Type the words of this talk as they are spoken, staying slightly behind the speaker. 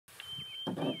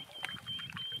It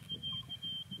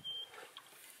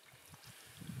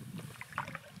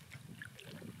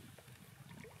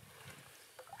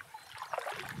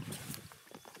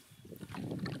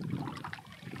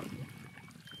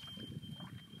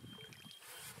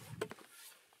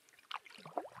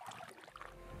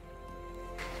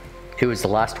was the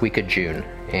last week of June,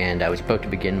 and I was about to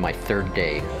begin my third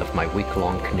day of my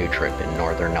week-long canoe trip in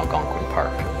northern Algonquin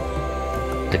Park.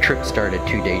 The trip started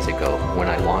 2 days ago when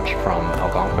I launched from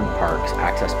Algonquin Park's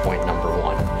Access Point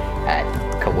One at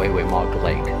Kawaywaymog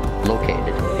Lake,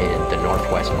 located in the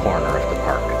northwest corner of the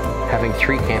park. Having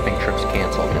 3 camping trips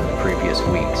cancelled in the previous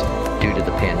weeks due to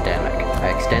the pandemic, I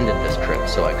extended this trip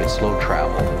so I could slow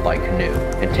travel by canoe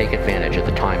and take advantage of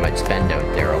the time I'd spend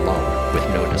out there alone with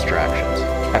no distractions.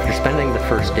 After spending the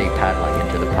first day paddling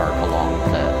into the park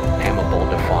along the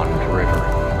River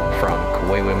from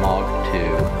Kawaywaymog to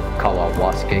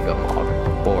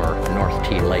Kawaywaymog or North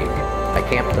T Lake, I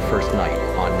camped the first night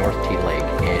on North T Lake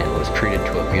and was treated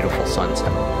to a beautiful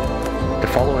sunset. The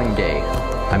following day,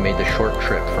 I made the short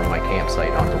trip from my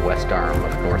campsite on the west arm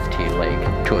of North T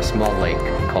Lake to a small lake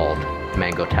called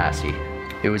Mangotasi.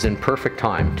 It was in perfect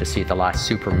time to see the last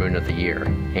supermoon of the year,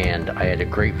 and I had a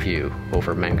great view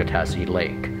over Mangotasi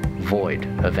Lake, void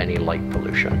of any light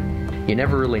pollution. You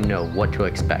never really know what to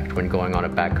expect when going on a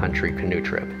backcountry canoe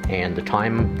trip, and the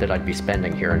time that I'd be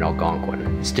spending here in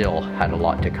Algonquin still had a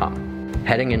lot to come.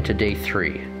 Heading into day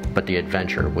 3, but the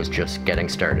adventure was just getting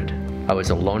started. I was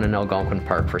alone in Algonquin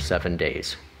Park for 7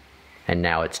 days, and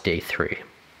now it's day 3.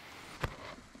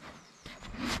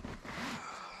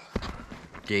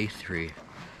 Day 3.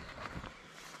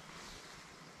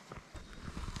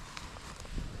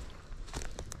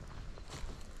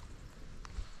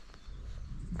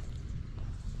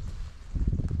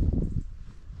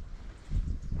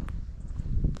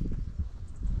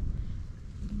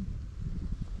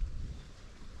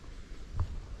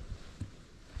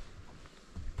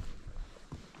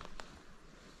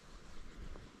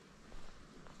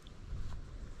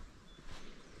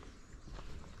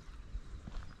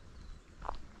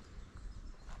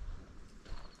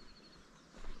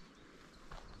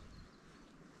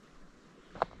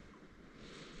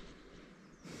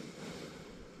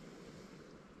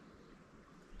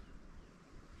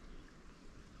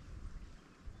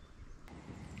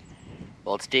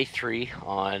 Well, it's day 3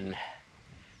 on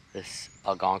this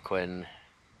Algonquin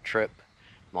trip.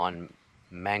 I'm on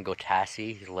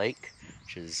Mangotasi Lake,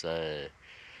 which is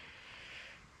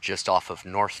just off of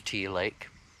North T Lake.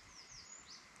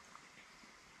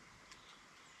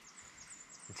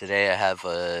 And today I have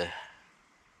a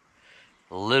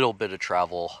little bit of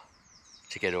travel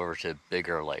to get over to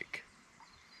Biggar Lake.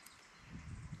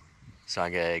 So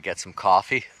I'm gonna get some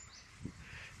coffee,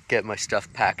 get my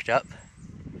stuff packed up,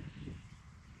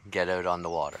 get out on the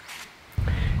water.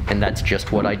 And that's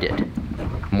just what I did.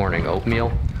 Morning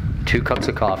oatmeal, 2 cups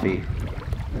of coffee,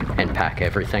 and pack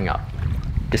everything up.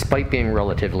 Despite being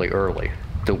relatively early,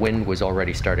 the wind was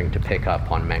already starting to pick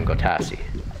up on Mangotasi.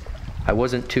 I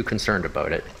wasn't too concerned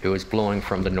about it. It was blowing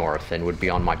from the north and would be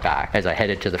on my back as I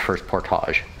headed to the first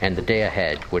portage, and the day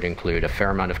ahead would include a fair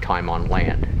amount of time on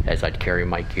land as I'd carry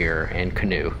my gear and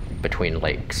canoe between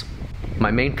lakes. My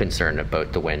main concern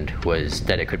about the wind was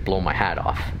that it could blow my hat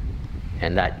off,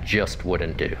 and that just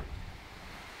wouldn't do.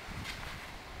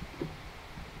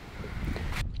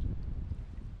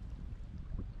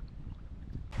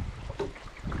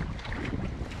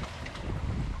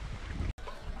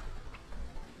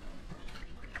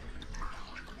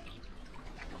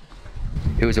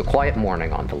 It was a quiet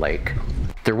morning on the lake.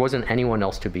 There wasn't anyone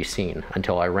else to be seen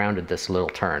until I rounded this little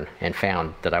turn and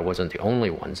found that I wasn't the only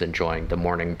ones enjoying the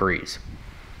morning breeze.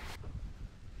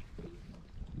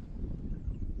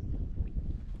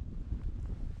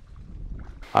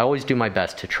 I always do my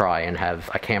best to try and have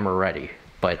a camera ready,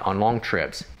 but on long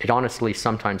trips, it honestly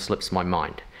sometimes slips my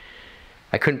mind.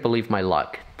 I couldn't believe my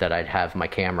luck that I'd have my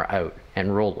camera out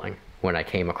and rolling when I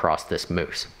came across this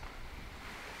moose.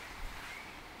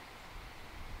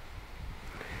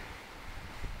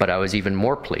 But I was even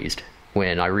more pleased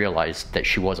when I realized that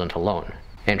she wasn't alone,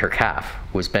 and her calf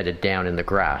was bedded down in the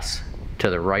grass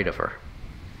to the right of her.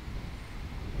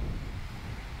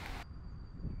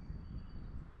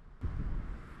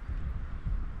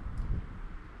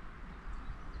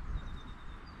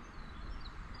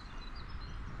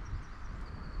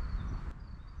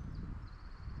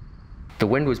 The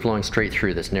wind was blowing straight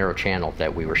through this narrow channel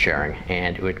that we were sharing,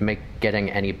 and it would make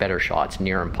getting any better shots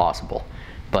near impossible.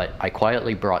 But I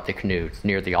quietly brought the canoe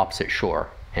near the opposite shore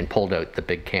and pulled out the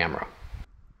big camera.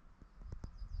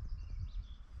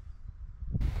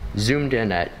 Zoomed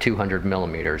in at 200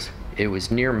 millimeters, It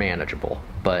was near manageable,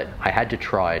 but I had to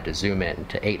try to zoom in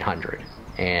to 800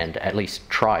 and at least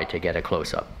try to get a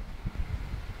close-up.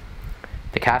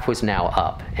 The calf was now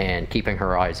up and keeping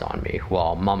her eyes on me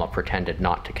while Mama pretended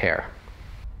not to care.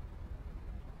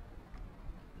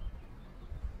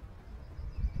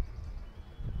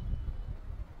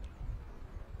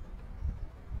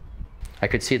 I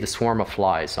could see the swarm of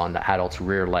flies on the adult's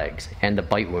rear legs and the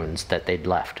bite wounds that they'd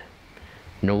left.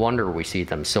 No wonder we see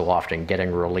them so often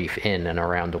getting relief in and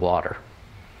around the water.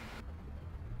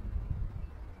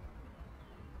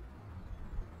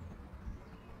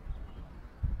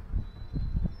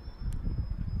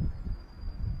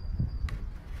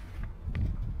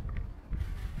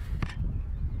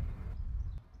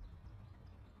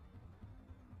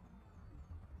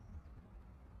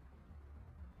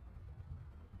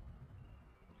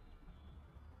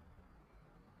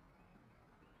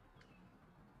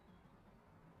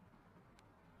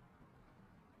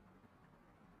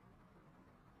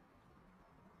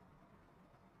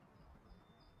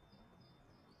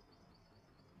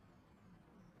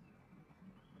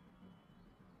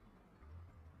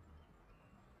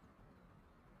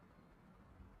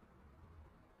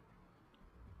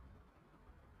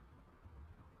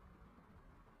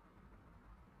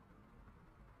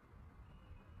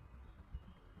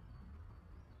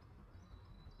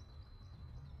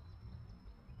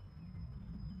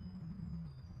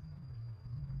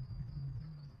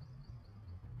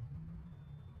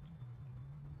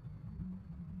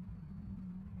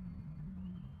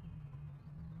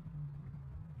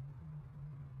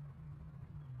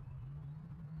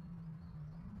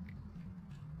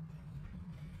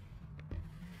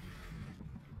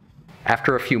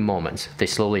 After a few moments, they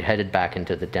slowly headed back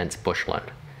into the dense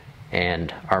bushland,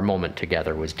 and our moment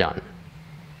together was done.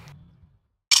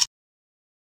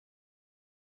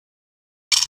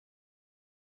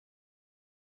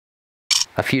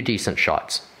 A few decent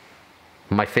shots.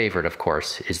 My favorite, of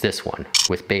course, is this one,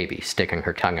 with Baby sticking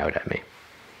her tongue out at me.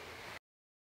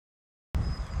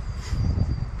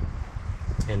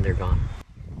 And they're gone.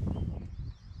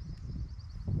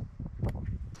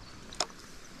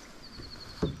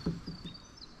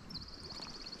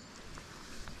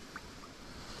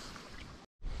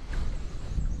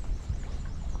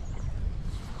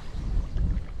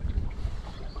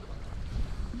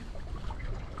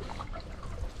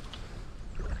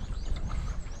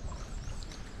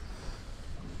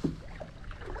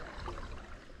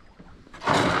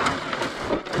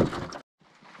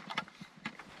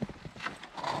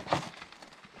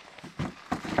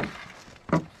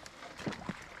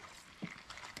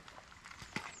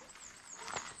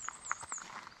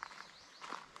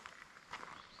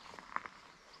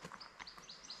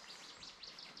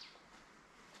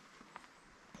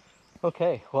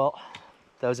 Okay, well,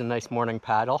 that was a nice morning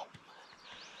paddle.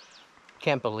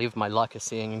 Can't believe my luck of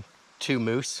seeing two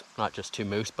moose, not just two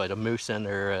moose, but a moose and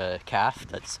their calf.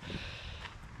 That's,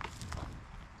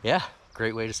 yeah,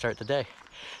 great way to start the day.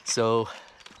 So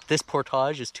this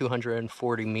portage is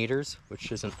 240 meters,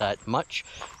 which isn't that much.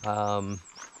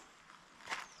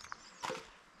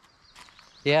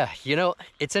 Yeah, you know,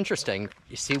 it's interesting.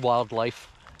 You see wildlife,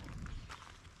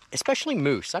 especially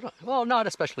moose. Well, not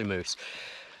especially moose.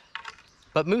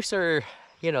 But moose are,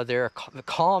 you know, they're a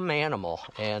calm animal,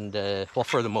 and, well,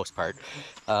 for the most part.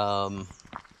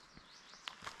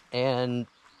 And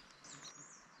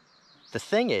the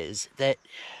thing is that,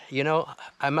 you know,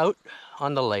 I'm out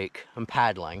on the lake, I'm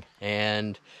paddling,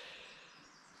 and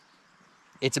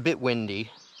it's a bit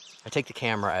windy. I take the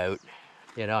camera out,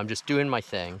 you know, I'm just doing my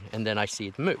thing, and then I see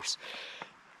the moose.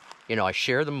 You know, I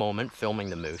share the moment filming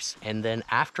the moose, and then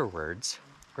afterwards,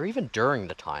 or even during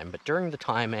the time, but during the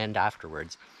time and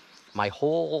afterwards, my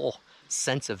whole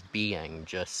sense of being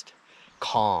just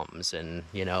calms and,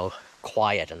 you know,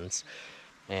 quietens.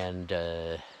 And,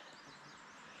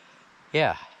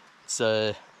 yeah, it's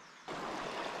a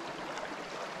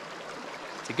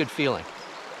good feeling.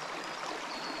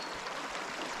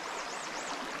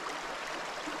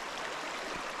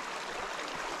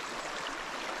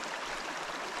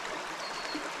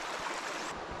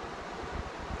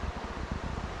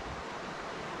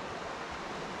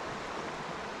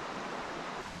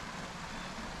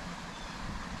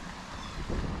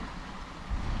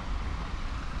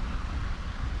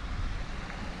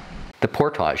 The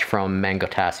portage from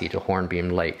Mangotasi to Hornbeam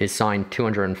Lake is signed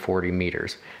 240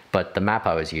 meters, but the map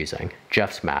I was using,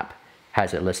 Jeff's map,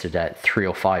 has it listed at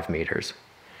 305 meters.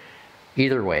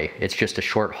 Either way, it's just a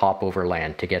short hop over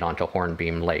land to get onto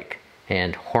Hornbeam Lake,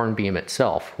 and Hornbeam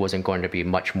itself wasn't going to be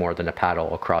much more than a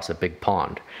paddle across a big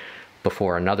pond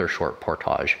before another short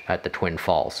portage at the Twin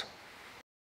Falls.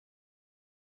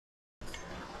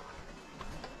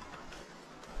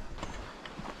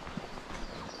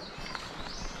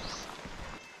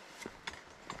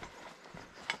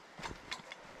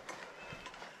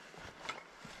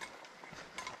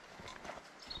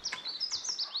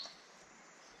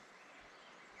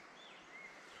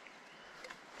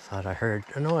 Thought I heard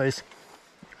a noise.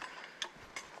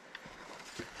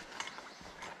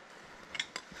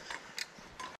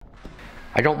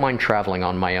 I don't mind traveling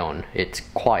on my own. It's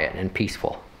quiet and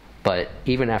peaceful. But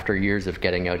even after years of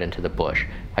getting out into the bush,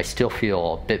 I still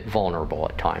feel a bit vulnerable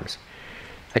at times.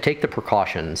 I take the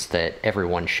precautions that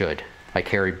everyone should. I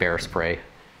carry bear spray,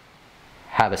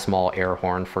 have a small air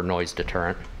horn for noise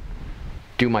deterrent,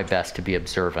 do my best to be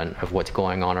observant of what's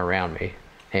going on around me,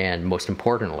 and most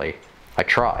importantly, I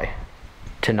try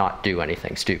to not do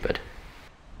anything stupid.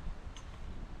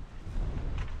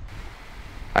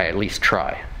 I at least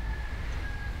try.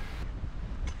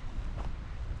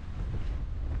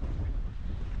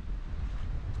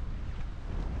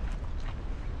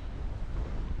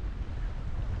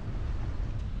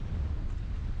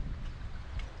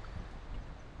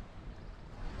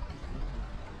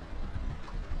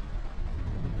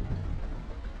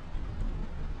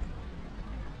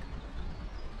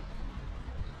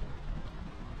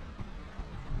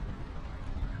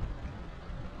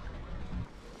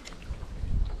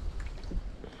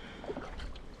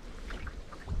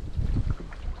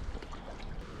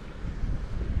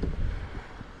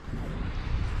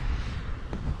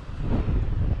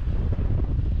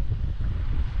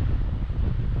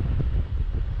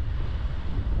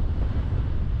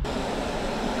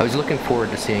 I was looking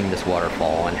forward to seeing this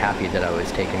waterfall and happy that I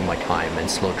was taking my time and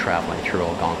slow traveling through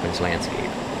Algonquin's landscape,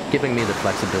 giving me the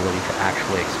flexibility to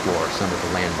actually explore some of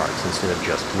the landmarks instead of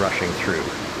just rushing through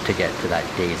to get to that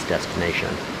day's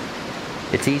destination.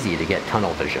 It's easy to get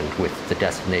tunnel visioned with the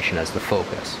destination as the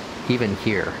focus. Even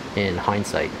here, in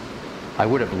hindsight, I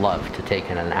would have loved to take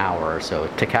an hour or so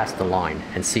to cast the line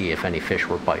and see if any fish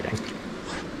were biting.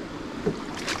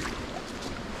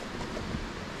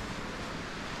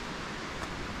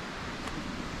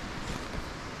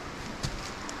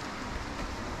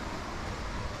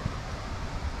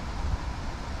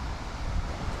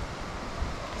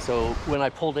 So when I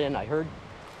pulled in, I heard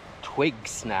twigs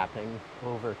snapping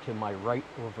over to my right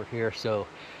over here. So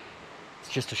it's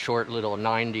just a short little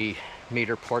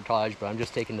 90-meter portage, but I'm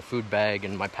just taking the food bag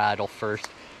and my paddle first.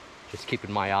 Just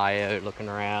keeping my eye out, looking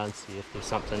around, see if there's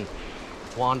something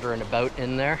wandering about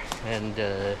in there. And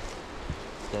then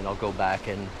I'll go back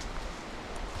and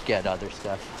get other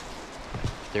stuff.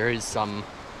 If there is some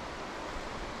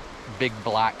big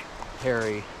black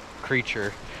hairy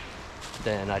creature,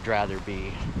 then I'd rather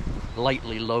be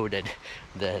lightly loaded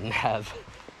than have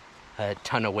a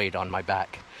ton of weight on my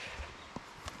back.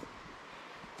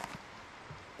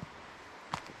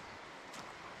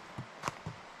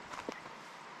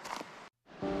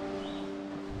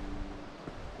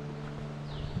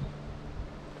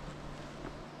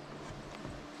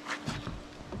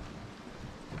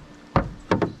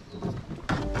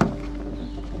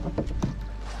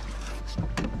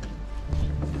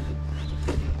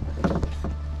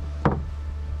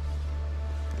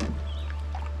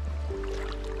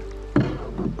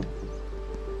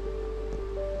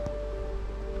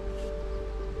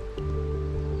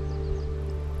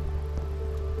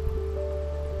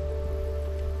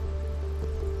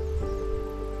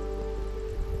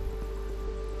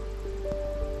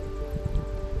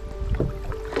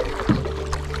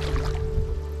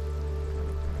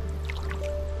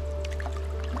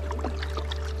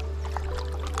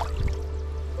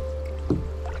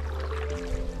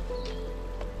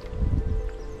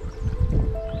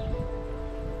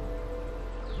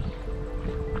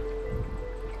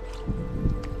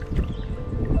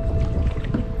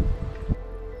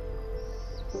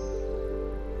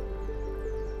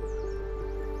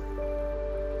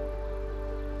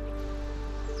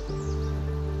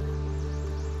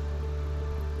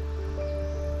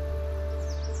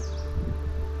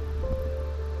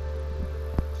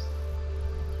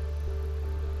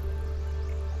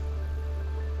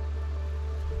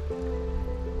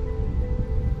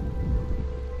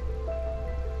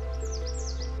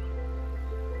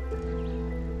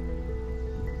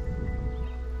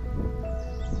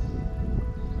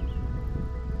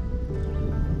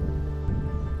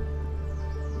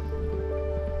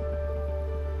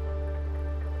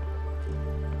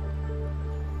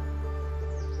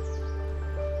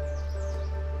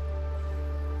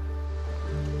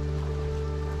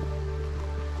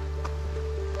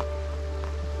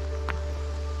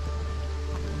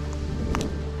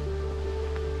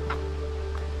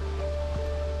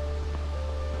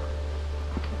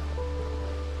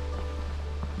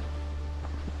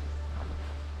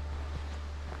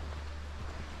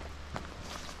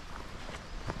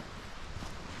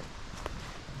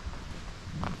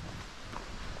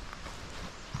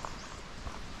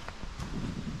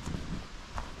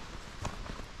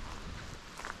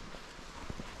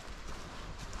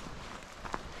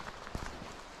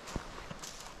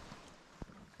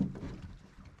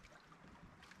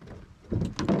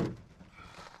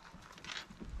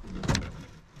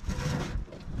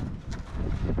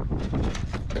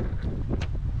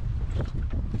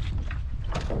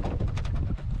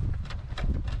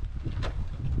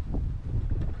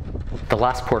 The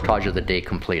last portage of the day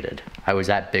completed, I was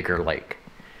at Biggar Lake.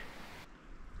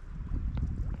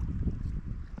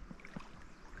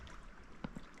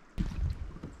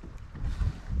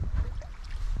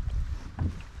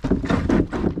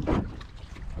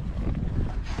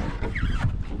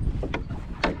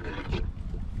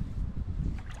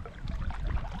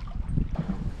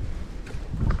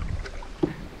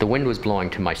 The wind was blowing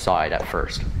to my side at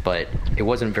first, but it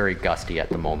wasn't very gusty at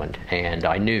the moment, and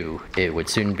I knew it would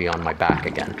soon be on my back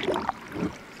again.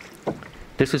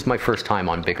 This was my first time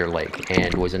on Biggar Lake,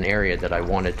 and was an area that I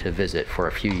wanted to visit for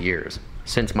a few years,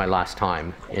 since my last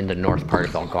time in the north part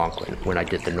of Algonquin when I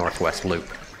did the Northwest Loop.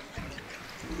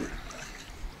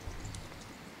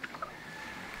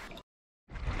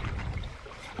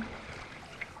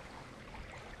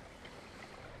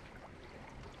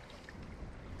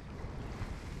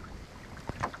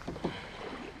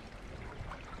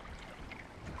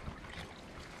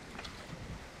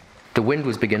 The wind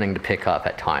was beginning to pick up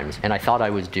at times, and I thought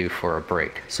I was due for a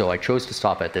break, so I chose to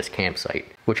stop at this campsite,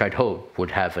 which I'd hoped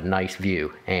would have a nice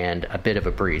view and a bit of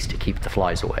a breeze to keep the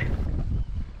flies away.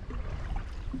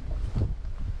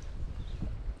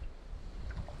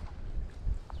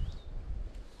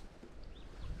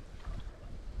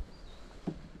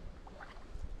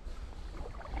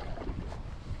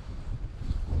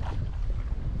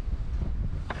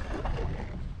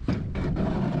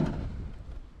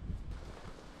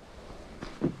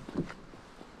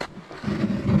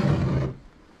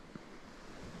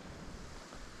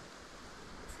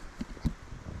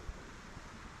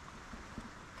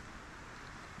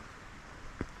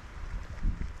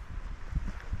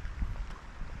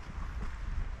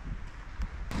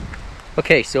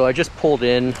 Okay, so I just pulled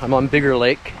in. I'm on Biggar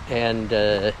Lake, and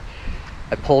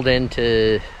I pulled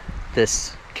into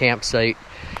this campsite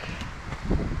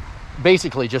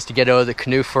basically just to get out of the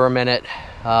canoe for a minute.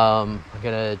 I'm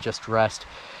gonna just rest.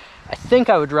 I think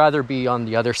I would rather be on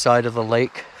the other side of the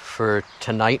lake for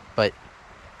tonight, but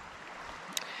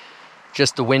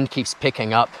just the wind keeps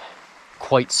picking up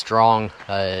quite strong.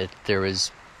 There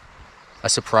was a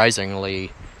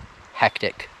surprisingly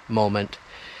hectic moment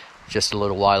just a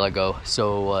little while ago.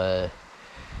 So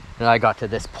and I got to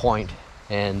this point,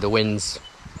 and the wind's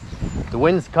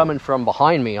coming from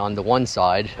behind me on the one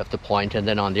side of the point, and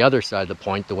then on the other side of the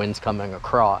point the wind's coming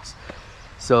across.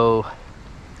 So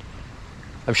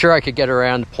I'm sure I could get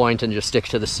around the point and just stick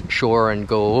to the shore and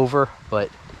go over, but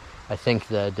I think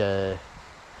that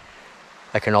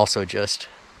I can also just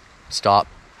stop,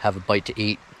 have a bite to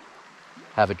eat,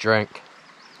 have a drink,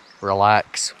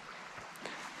 relax.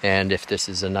 And if this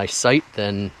is a nice site,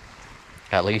 then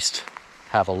at least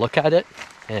have a look at it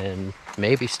and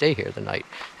maybe stay here the night.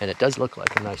 And it does look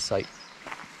like a nice site.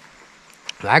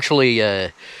 Actually,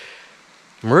 I'm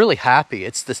really happy.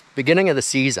 It's the beginning of the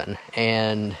season,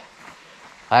 and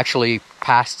I actually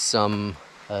passed some,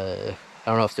 I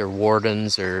don't know if they're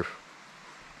wardens or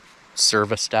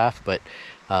service staff, but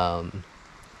a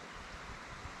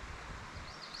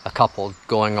couple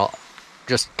going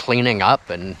just cleaning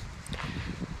up and,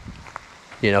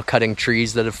 you know, cutting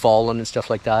trees that have fallen and stuff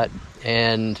like that.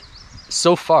 And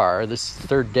so far, this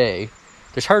third day,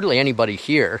 there's hardly anybody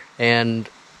here, and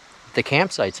the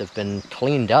campsites have been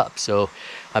cleaned up. So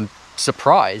I'm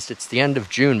surprised. It's the end of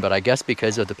June, but I guess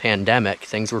because of the pandemic,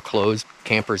 things were closed,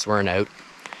 campers weren't out,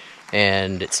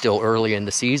 and it's still early in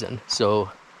the season.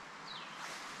 So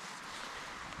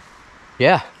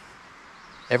yeah,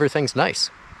 everything's nice.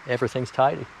 Everything's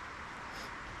tidy.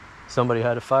 Somebody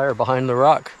had a fire behind the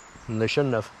rock, and they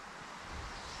shouldn't have.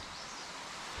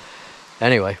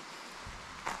 Anyway,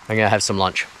 I'm gonna have some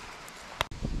lunch.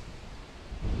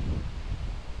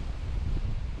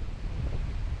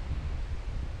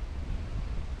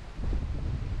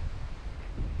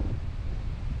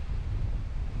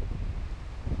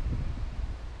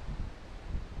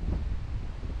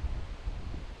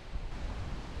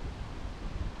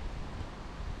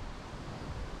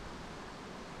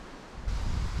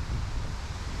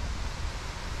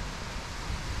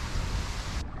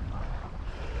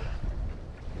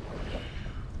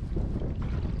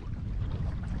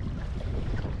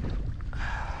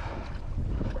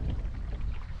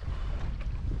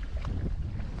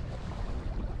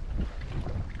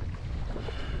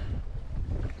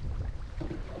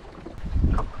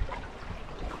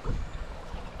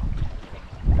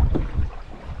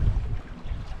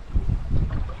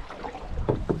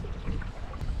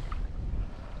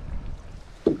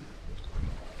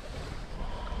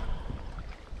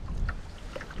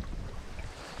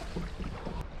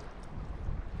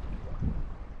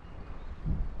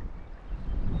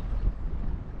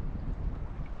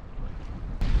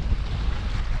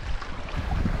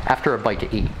 After a bite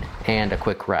to eat and a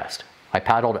quick rest, I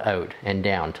paddled out and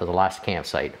down to the last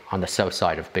campsite on the south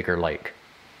side of Biggar Lake.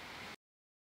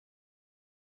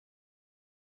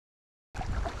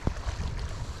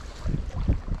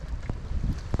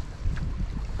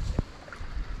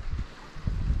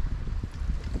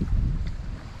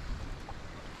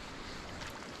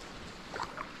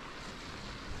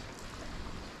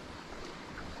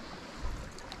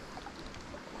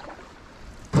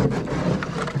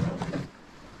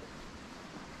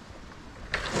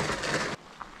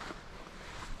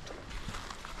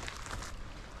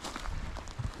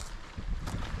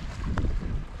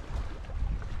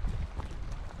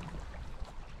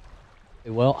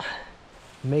 Well,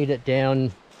 made it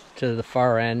down to the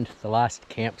far end, the last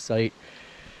campsite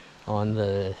on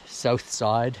the south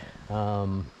side.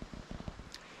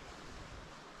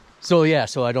 So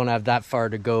I don't have that far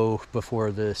to go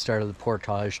before the start of the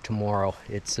portage tomorrow.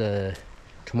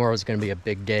 Tomorrow's going to be a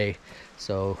big day,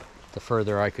 so the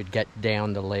further I could get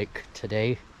down the lake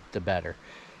today, the better.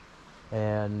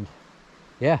 And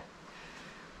yeah,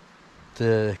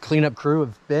 the cleanup crew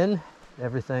have been,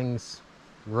 everything's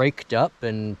raked up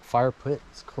and fire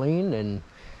pit's clean, and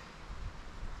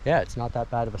yeah, it's not that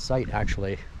bad of a site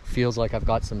actually. Feels like I've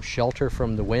got some shelter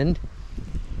from the wind,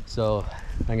 so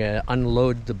I'm gonna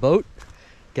unload the boat,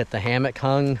 get the hammock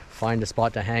hung, find a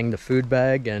spot to hang the food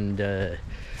bag, and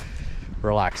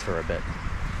relax for a bit.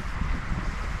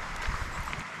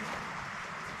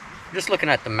 I'm just looking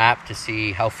at the map to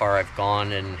see how far I've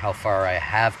gone and how far I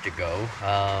have to go.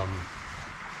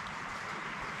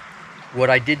 What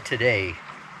I did today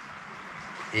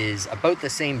is about the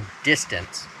same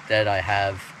distance that I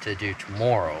have to do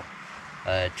tomorrow.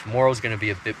 Tomorrow's going to be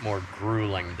a bit more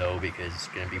grueling though, because it's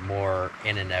going to be more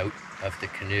in and out of the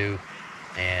canoe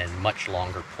and much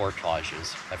longer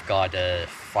portages. I've got a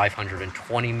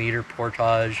 520 meter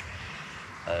portage,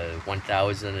 a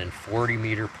 1040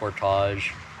 meter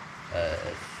portage, a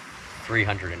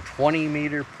 320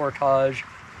 meter portage,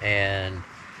 and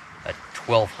a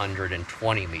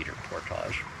 1220 meter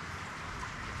portage.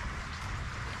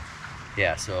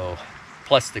 Yeah, so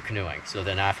plus the canoeing. So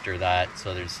then after that,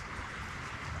 so there's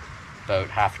about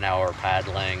half an hour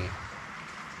paddling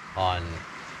on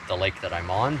the lake that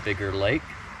I'm on, Biggar Lake.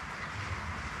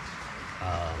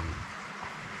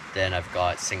 Then I've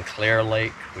got Sinclair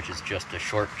Lake, which is just a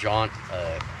short jaunt.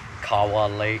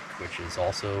 Kawaywaymog Lake, which is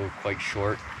also quite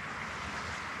short.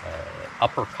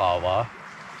 Upper Kawa,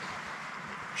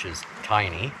 which is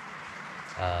tiny.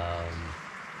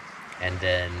 And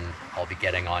then I'll be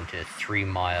getting onto 3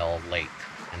 Mile Lake,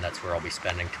 and that's where I'll be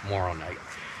spending tomorrow night.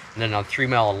 And then on 3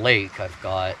 Mile Lake, I've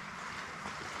got,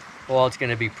 well, it's going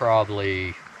to be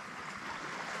probably,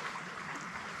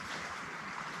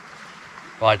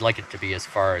 well, I'd like it to be as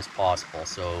far as possible,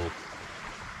 so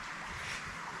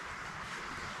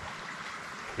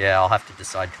yeah, I'll have to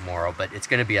decide tomorrow, but it's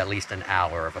going to be at least an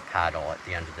hour of a paddle at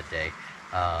the end of the day.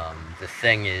 The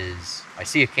thing is, I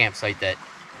see a campsite that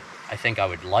I think I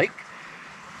would like,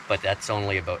 but that's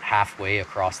only about halfway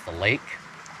across the lake.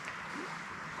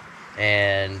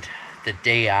 And the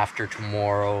day after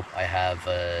tomorrow, I have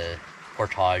a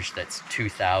portage that's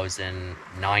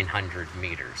 2,900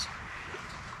 meters.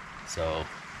 So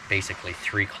basically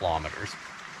 3 kilometers.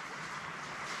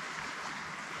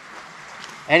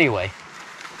 Anyway,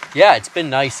 yeah, it's been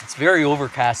nice. It's very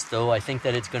overcast though. I think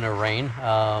that it's going to rain.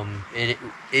 It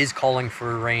is calling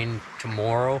for rain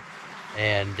tomorrow,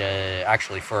 and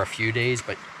actually for a few days,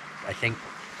 but I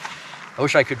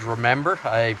wish I could remember.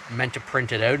 I meant to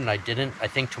print it out and I didn't. I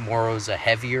think tomorrow's a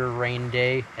heavier rain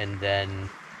day, and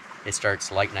then it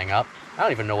starts lightening up. I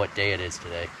don't even know what day it is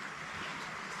today.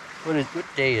 What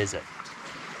day is it?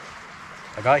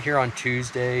 I got here on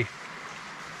Tuesday.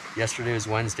 Yesterday was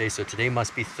Wednesday, so today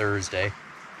must be Thursday.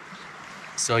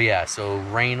 So yeah, so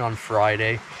rain on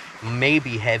Friday,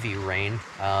 maybe heavy rain,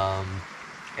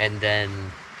 and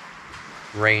then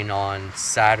rain on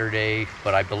Saturday,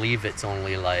 but I believe it's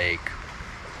only like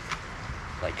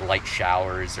light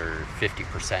showers or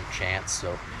 50% chance,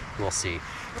 so we'll see.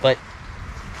 But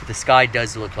the sky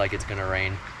does look like it's gonna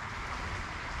rain.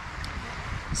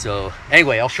 So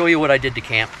anyway, I'll show you what I did to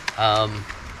camp.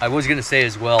 I was gonna say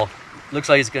as well, looks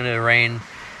like it's gonna rain.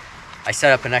 I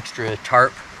set up an extra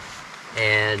tarp,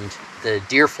 and the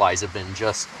deer flies have been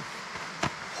just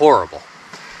horrible.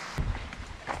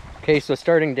 Okay, so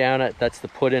starting down that's the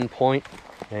put-in point,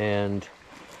 and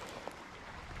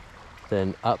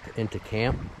then up into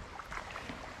camp.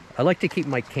 I like to keep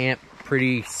my camp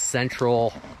pretty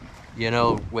central, you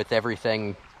know, with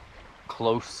everything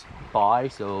close by,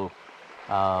 so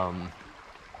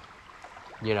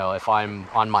you know, if I'm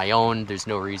on my own, there's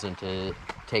no reason to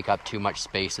take up too much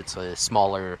space. It's a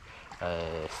smaller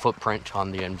footprint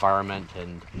on the environment,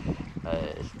 and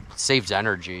saves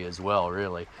energy as well,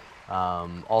 really.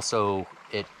 Also,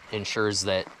 it ensures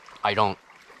that I don't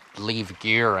leave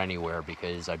gear anywhere,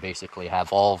 because I basically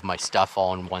have all of my stuff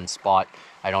all in one spot.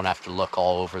 I don't have to look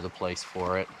all over the place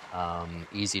for it.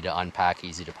 Easy to unpack,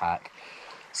 easy to pack.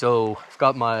 So I've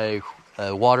got my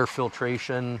water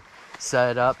filtration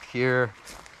set up here.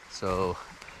 So,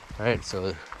 all right,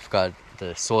 so I've got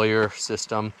the Sawyer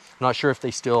system. I'm not sure if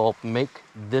they still make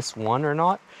this one or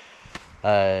not.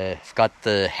 I've got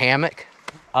the hammock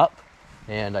up,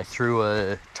 and I threw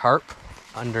a tarp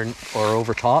under or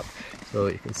over top, so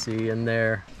you can see in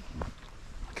there.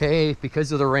 Okay,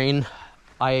 because of the rain,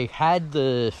 I had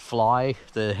the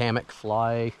hammock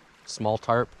fly, small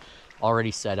tarp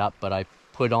already set up, but I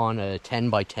put on a 10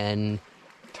 by 10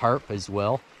 tarp as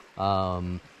well.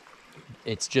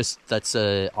 It's just, that's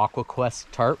a AquaQuest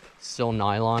tarp, still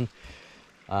nylon.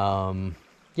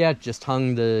 Yeah, just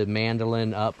hung the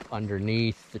mandolin up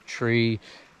underneath the tree.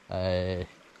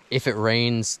 If it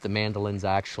rains, the mandolin's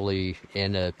actually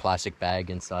in a plastic bag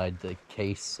inside the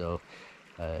case, so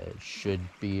it should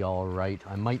be all right.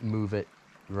 I might move it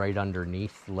right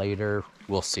underneath later.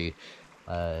 We'll see.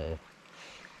 You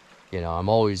know, I'm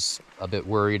always a bit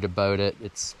worried about it.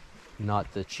 It's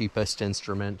not the cheapest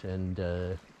instrument,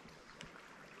 and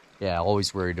yeah,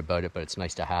 always worried about it, but it's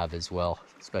nice to have as well,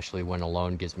 especially when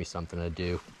alone, gives me something to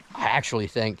do. I actually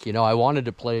think, you know, I wanted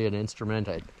to play an instrument.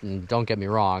 Don't get me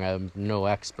wrong, I'm no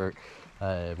expert.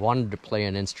 Wanted to play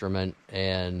an instrument,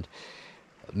 and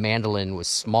mandolin was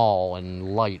small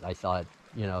and light. I thought,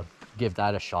 you know, give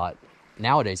that a shot.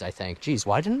 Nowadays, I think, geez,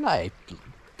 why didn't I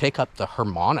pick up the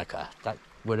harmonica? That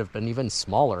would have been even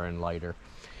smaller and lighter.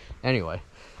 Anyway,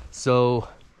 so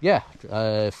yeah,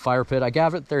 fire pit. I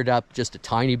gathered up just a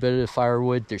tiny bit of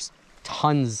firewood. There's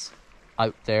tons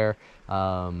out there.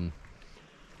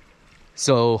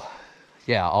 So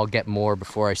yeah, I'll get more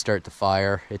before I start the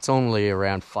fire. It's only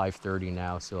around 5:30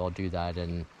 now, so I'll do that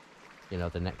in, you know,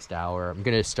 the next hour. I'm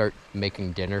gonna start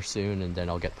making dinner soon, and then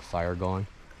I'll get the fire going.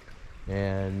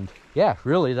 And yeah,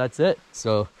 really, that's it.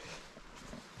 So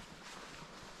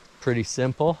pretty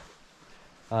simple.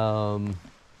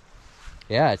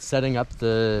 Yeah, it's setting up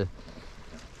the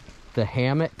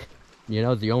hammock. You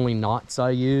know, the only knots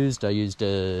I used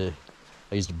a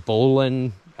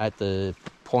bowline at the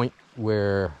point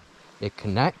where it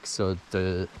connects. So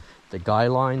the guy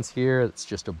lines here, it's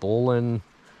just a bowline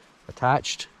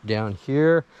attached down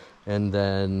here, and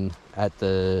then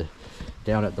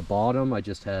down at the bottom I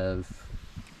just have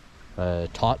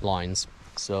taut lines.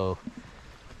 So,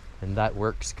 and that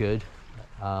works good.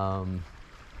 The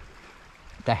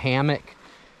hammock,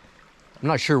 I'm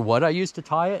not sure what I used to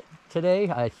tie it today.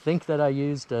 I think that I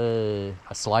used a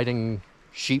sliding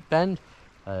sheep bend,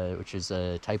 which is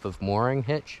a type of mooring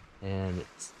hitch, and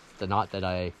it's the knot that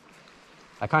I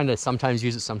kind of sometimes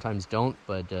use it, sometimes don't,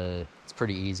 but it's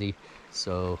pretty easy.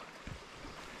 So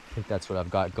I think that's what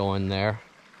I've got going there.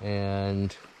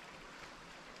 And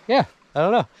yeah, I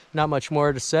don't know, not much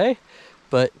more to say,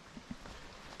 but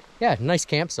yeah, nice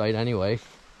campsite anyway.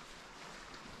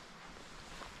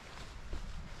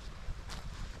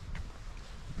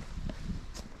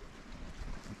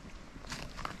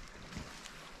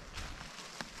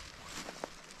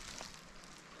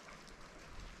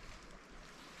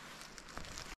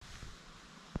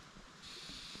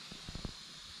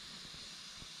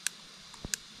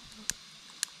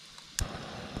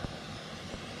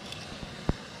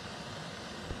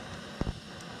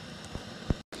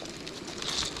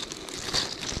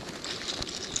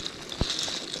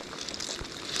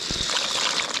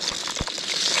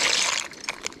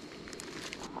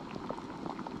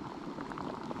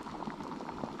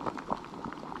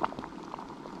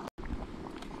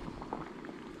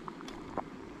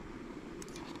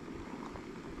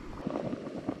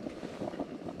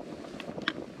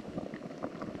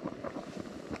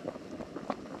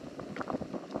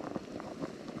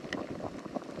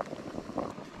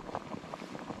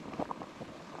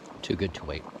 Too good to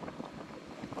wait.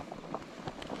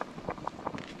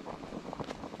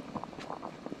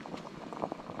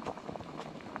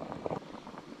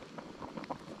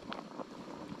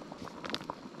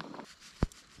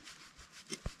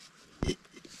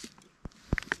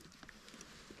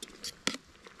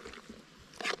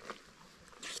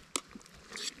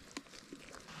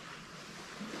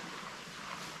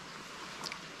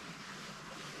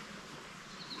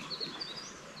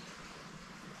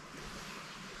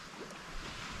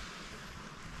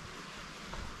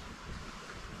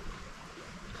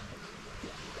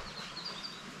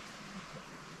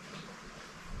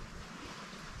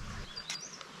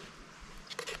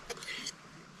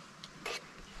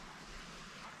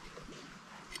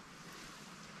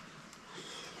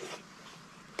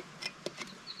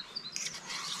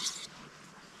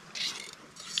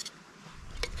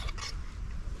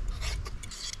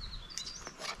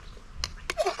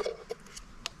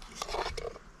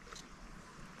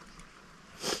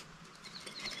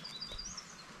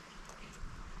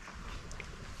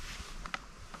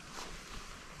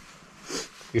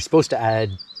 You're supposed to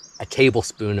add a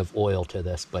tablespoon of oil to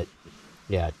this, but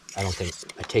yeah, I don't think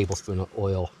a tablespoon of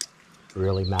oil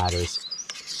really matters.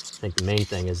 I think the main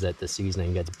thing is that the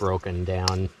seasoning gets broken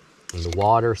down in the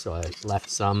water, so I left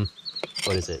some,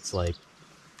 what is it, it's like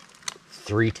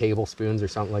 3 tablespoons or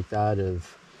something like that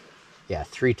of, yeah,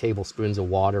 3 tablespoons of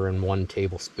water and 1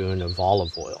 tablespoon of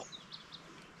olive oil.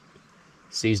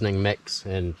 Seasoning mix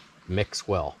and mix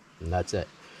well, and that's it.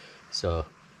 So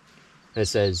it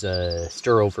says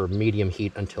stir over medium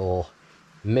heat until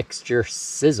mixture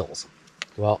sizzles.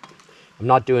 Well, I'm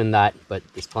not doing that, but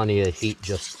there's plenty of heat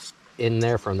just in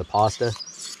there from the pasta.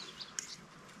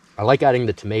 I like adding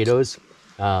the tomatoes.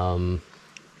 They're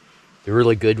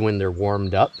really good when they're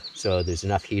warmed up, so there's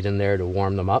enough heat in there to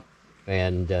warm them up.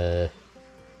 And I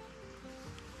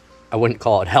wouldn't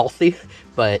call it healthy,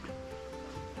 but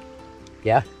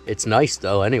yeah, it's nice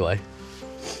though anyway.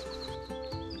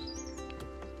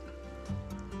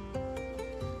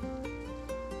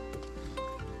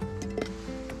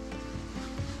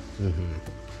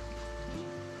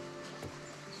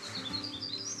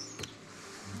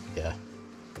 Yeah.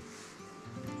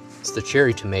 It's the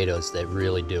cherry tomatoes that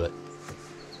really do it.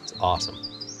 It's awesome.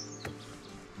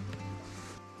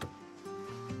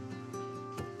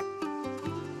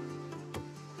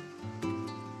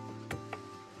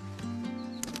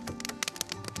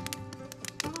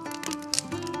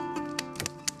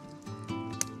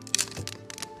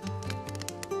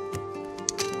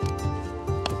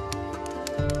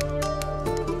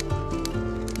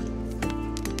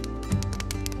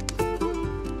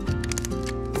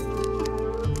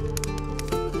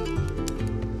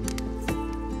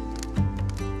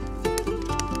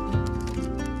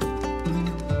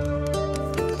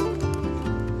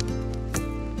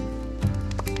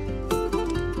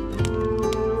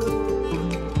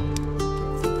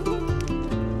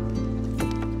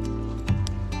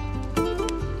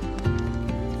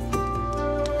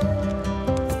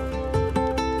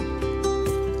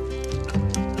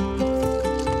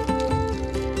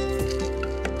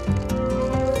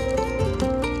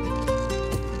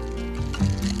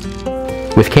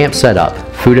 With camp set up,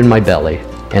 food in my belly,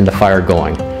 and the fire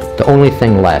going, the only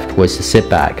thing left was to sit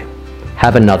back,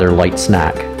 have another light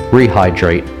snack,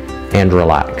 rehydrate, and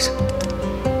relax.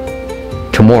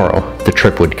 Tomorrow, the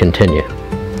trip would continue.